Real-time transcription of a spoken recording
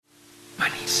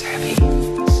Money Savvy.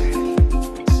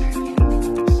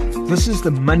 This is the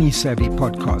Money Savvy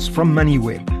podcast from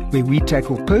MoneyWeb, where we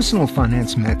tackle personal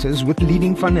finance matters with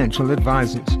leading financial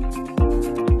advisors.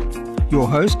 Your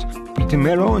host, Peter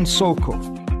Melo and Soko.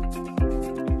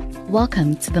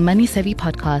 Welcome to the Money Savvy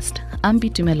podcast. I'm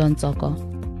Bitumelo Nsoko.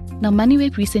 Now,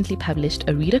 MoneyWeb recently published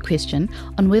a reader question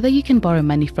on whether you can borrow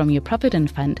money from your Provident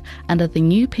Fund under the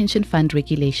new pension fund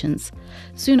regulations.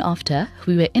 Soon after,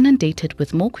 we were inundated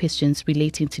with more questions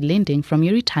relating to lending from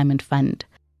your retirement fund.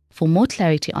 For more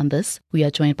clarity on this, we are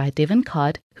joined by Devon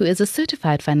Card, who is a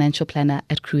certified financial planner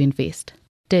at Crue Invest.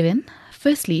 Devon,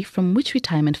 firstly, from which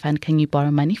retirement fund can you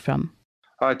borrow money from?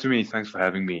 Hi, Tumi. Thanks for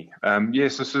having me.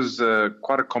 Yes, this is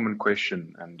quite a common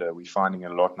question, and we're finding it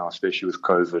a lot now, especially with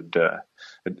COVID,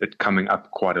 it coming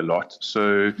up quite a lot.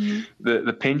 So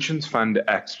the Pensions Fund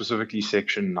Act, specifically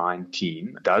Section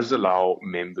 19, does allow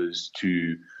members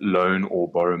to loan or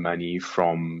borrow money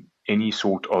from any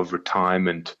sort of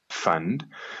retirement fund.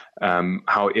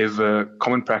 However,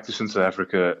 common practice in South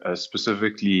Africa,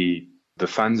 specifically the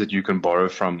funds that you can borrow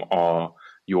from are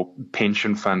your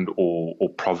pension fund or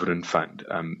provident fund.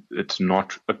 It's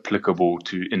not applicable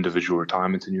to individual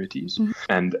retirement annuities.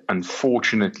 And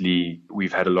unfortunately,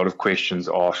 we've had a lot of questions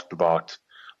asked about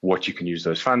what you can use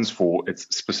those funds for.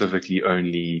 It's specifically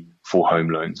only for home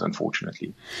loans,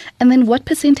 unfortunately. And then what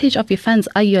percentage of your funds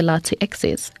are you allowed to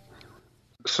access?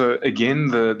 So again,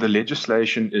 the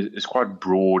legislation is quite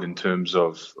broad in terms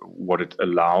of what it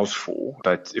allows for.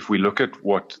 But if we look at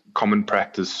what common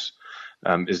practice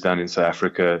is done in South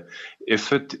Africa,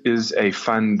 if it is a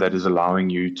fund that is allowing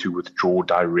you to withdraw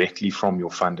directly from your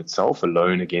fund itself, a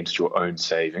loan against your own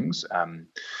savings,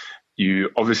 you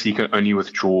obviously can only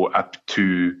withdraw up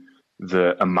to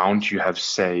the amount you have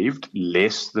saved,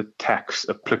 less the tax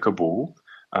applicable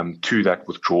to that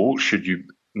withdrawal, should you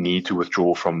need to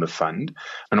withdraw from the fund.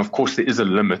 And of course, there is a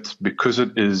limit because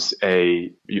it is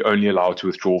you're only allowed to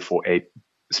withdraw for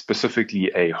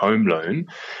specifically a home loan.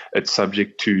 It's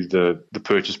subject to the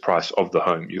purchase price of the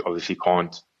home. You obviously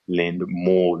can't lend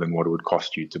more than what it would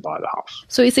cost you to buy the house.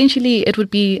 So essentially, it would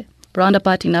be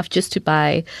roundabout enough just to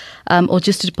buy or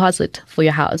just to deposit for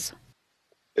your house.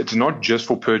 It's not just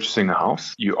for purchasing a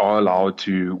house. You are allowed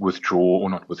to withdraw or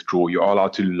not withdraw. You are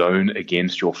allowed to loan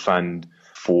against your fund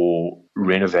for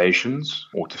renovations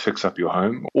or to fix up your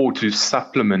home or to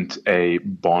supplement a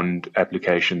bond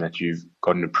application that you've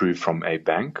gotten approved from a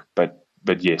bank. But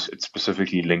yes, it's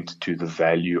specifically linked to the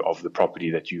value of the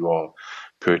property that you are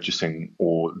purchasing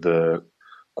or the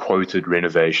quoted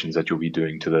renovations that you'll be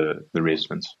doing to the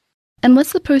residence. And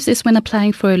what's the process when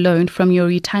applying for a loan from your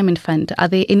retirement fund? Are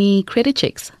there any credit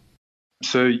checks?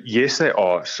 So yes, they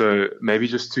are. So maybe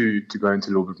just to go into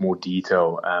a little bit more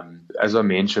detail, as I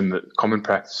mentioned, the common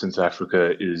practice in South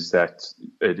Africa is that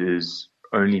it is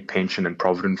only pension and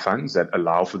provident funds that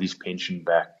allow for these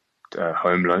pension-backed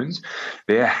home loans.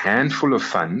 There are a handful of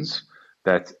funds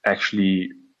that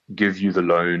actually give you the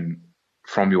loan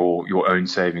from your own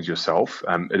savings yourself.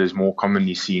 It is more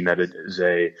commonly seen that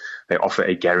they offer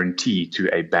a guarantee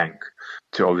to a bank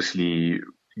to obviously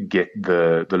get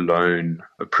the loan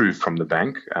approved from the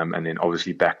bank and then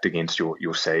obviously backed against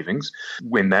your savings.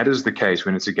 When that is the case,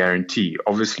 when it's a guarantee,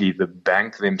 obviously the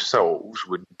bank themselves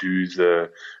would do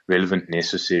the relevant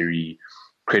necessary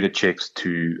credit checks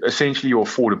to essentially your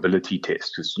affordability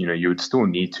test, because you would still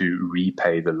need to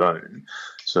repay the loan.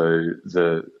 So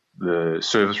the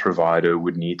service provider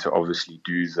would need to obviously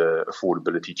do the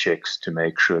affordability checks to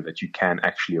make sure that you can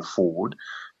actually afford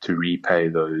to repay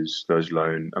those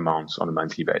loan amounts on a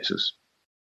monthly basis.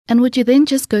 And would you then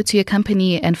just go to your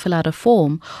company and fill out a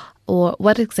form, or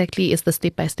what exactly is the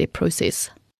step-by-step process?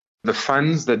 The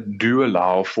funds that do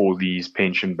allow for these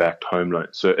pension-backed home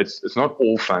loans, so it's not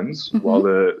all funds. While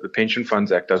the Pension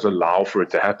Funds Act does allow for it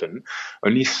to happen,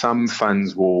 only some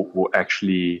funds will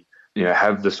actually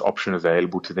have this option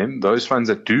available to them. Those funds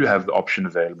that do have the option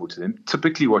available to them,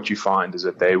 typically what you find is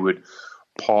that they would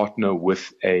partner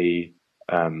with a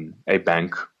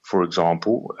bank, for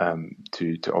example,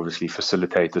 to obviously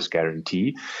facilitate this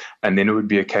guarantee. And then it would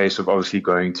be a case of obviously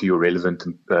going to your relevant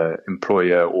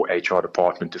employer or HR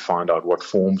department to find out what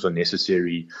forms are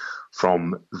necessary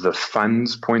from the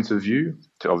fund's point of view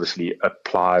to obviously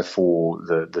apply for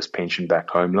this pension-backed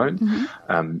home loan.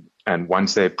 And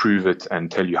once they approve it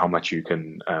and tell you how much you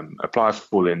can apply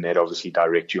for, then they'd obviously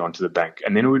direct you onto the bank.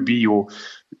 And then it would be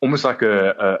almost like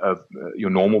your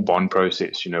normal bond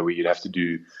process, where you'd have to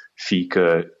do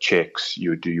FICA checks, you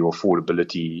would do your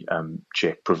affordability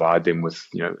check, provide them with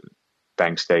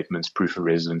bank statements, proof of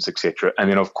residence, etc. And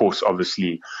then, of course,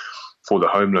 obviously, for the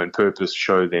home loan purpose,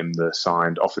 show them the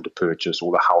signed offer to purchase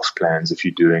or the house plans if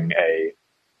you're doing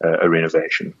a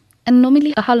renovation. And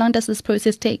normally, how long does this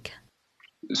process take?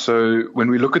 So when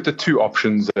we look at the two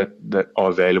options that are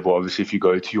available, obviously if you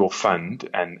go to your fund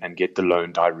and get the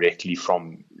loan directly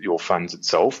from your funds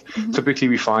itself, typically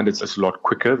we find it's a lot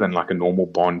quicker than like a normal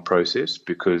bond process,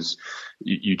 because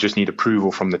you just need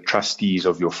approval from the trustees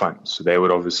of your fund. So they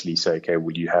would obviously say, okay,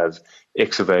 would you have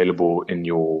X available in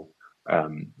your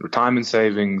retirement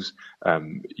savings?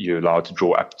 You're allowed to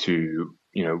draw up to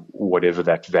whatever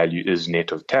that value is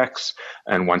net of tax.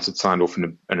 And once it's signed off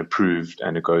and approved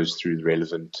and it goes through the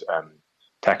relevant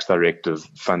tax directive,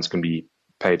 funds can be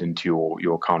paid into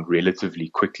your account relatively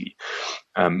quickly.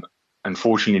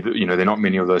 Unfortunately, there are not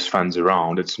many of those funds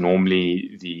around. It's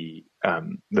normally the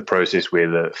process where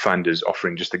the fund is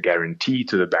offering just a guarantee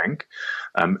to the bank.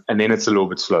 And then it's a little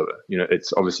bit slower.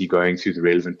 It's obviously going through the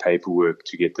relevant paperwork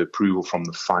to get the approval from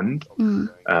the fund.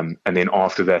 And then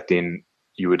after that, then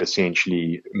you would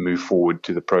essentially move forward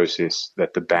to the process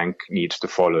that the bank needs to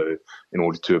follow in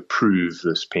order to approve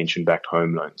this pension-backed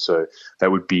home loan. So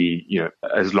that would be,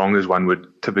 as long as one would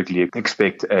typically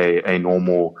expect a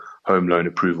normal home loan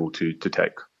approval to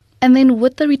take. And then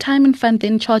would the retirement fund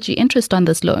then charge you interest on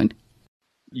this loan?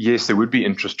 Yes, there would be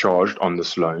interest charged on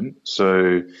this loan.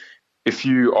 So if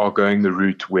you are going the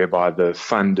route whereby the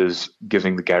fund is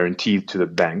giving the guarantee to the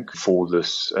bank for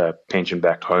this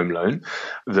pension-backed home loan,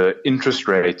 the interest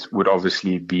rate would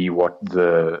obviously be what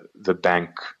the bank,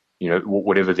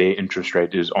 whatever their interest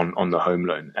rate is on the home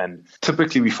loan. And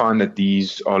typically we find that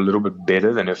these are a little bit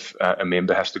better than if a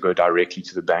member has to go directly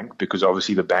to the bank, because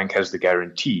obviously the bank has the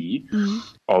guarantee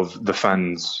of the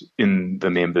funds in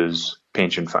the member's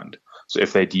pension fund. So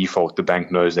if they default, the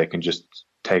bank knows they can just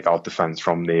take out the funds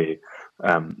from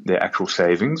their actual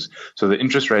savings. So the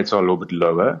interest rates are a little bit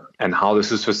lower. And how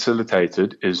this is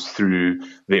facilitated is through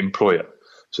the employer.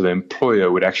 So the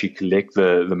employer would actually collect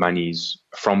the monies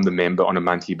from the member on a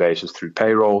monthly basis through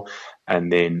payroll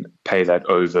and then pay that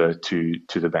over to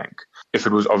the bank. If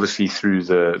it was obviously through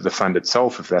the fund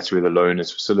itself, if that's where the loan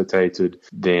is facilitated,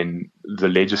 then the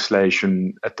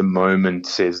legislation at the moment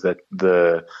says that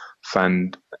the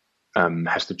fund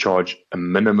has to charge a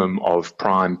minimum of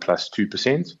prime plus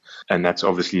 2%, and that's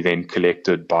obviously then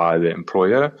collected by the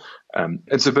employer.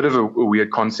 It's a bit of a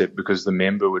weird concept because the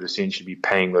member would essentially be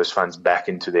paying those funds back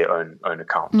into their own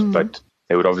account, but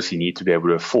they would obviously need to be able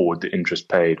to afford the interest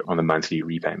paid on the monthly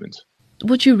repayments.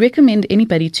 Would you recommend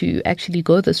anybody to actually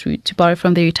go this route, to borrow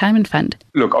from their retirement fund?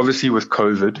 Look, obviously with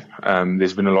COVID,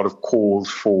 there's been a lot of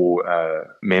calls for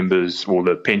members or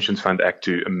the Pensions Fund Act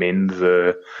to amend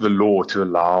the law to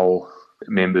allow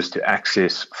members to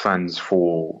access funds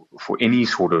for any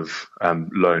sort of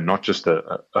loan, not just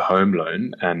a home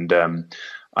loan. And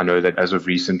I know that as of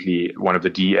recently, one of the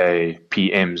DA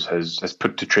PMs has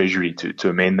put to Treasury to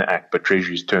amend the Act, but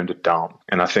Treasury's turned it down.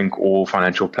 And I think all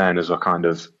financial planners are kind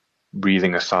of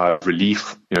breathing a sigh of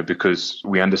relief, because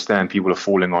we understand people are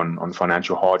falling on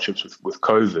financial hardships with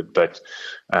COVID, but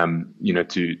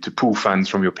to pull funds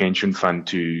from your pension fund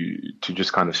to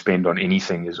just kind of spend on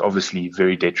anything is obviously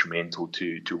very detrimental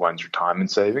to one's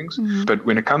retirement savings. But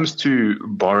when it comes to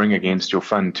borrowing against your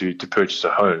fund to purchase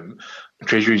a home,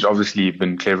 Treasury's obviously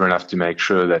been clever enough to make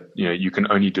sure that you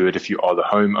can only do it if you are the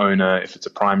homeowner, if it's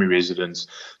a primary residence.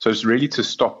 So it's really to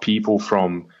stop people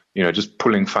from just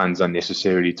pulling funds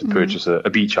unnecessarily to purchase a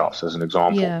beach house, as an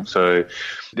example. Yeah. So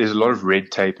there's a lot of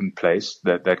red tape in place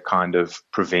that kind of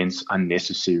prevents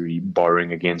unnecessary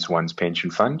borrowing against one's pension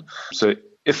fund. So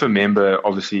if a member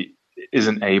obviously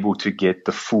isn't able to get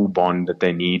the full bond that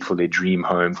they need for their dream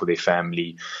home, for their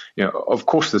family, of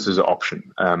course this is an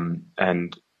option.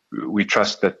 And we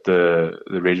trust that the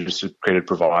registered credit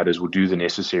providers will do the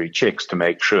necessary checks to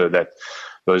make sure that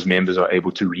those members are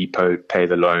able to repay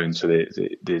the loan, so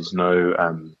there's no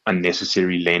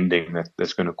unnecessary lending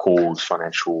that's going to cause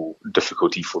financial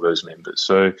difficulty for those members.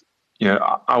 So,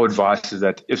 our advice is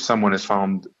that if someone has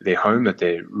found their home that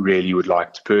they really would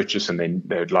like to purchase and then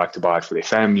they would like to buy it for their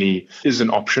family, is an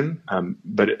option,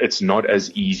 but it's not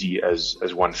as easy as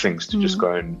one thinks to just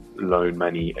go and loan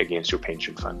money against your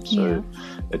pension fund. So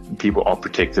people are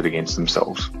protected against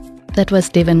themselves. That was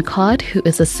Devon Card, who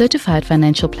is a certified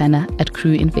financial planner at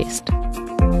Crue Invest.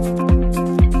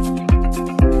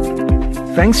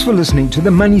 Thanks for listening to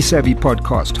the Money Savvy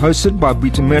podcast, hosted by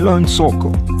Boitumelo and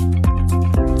Soko.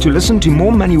 To listen to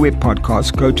more MoneyWeb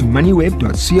podcasts, go to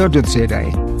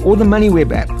moneyweb.co.za or the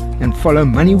MoneyWeb app and follow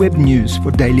MoneyWeb News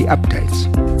for daily updates.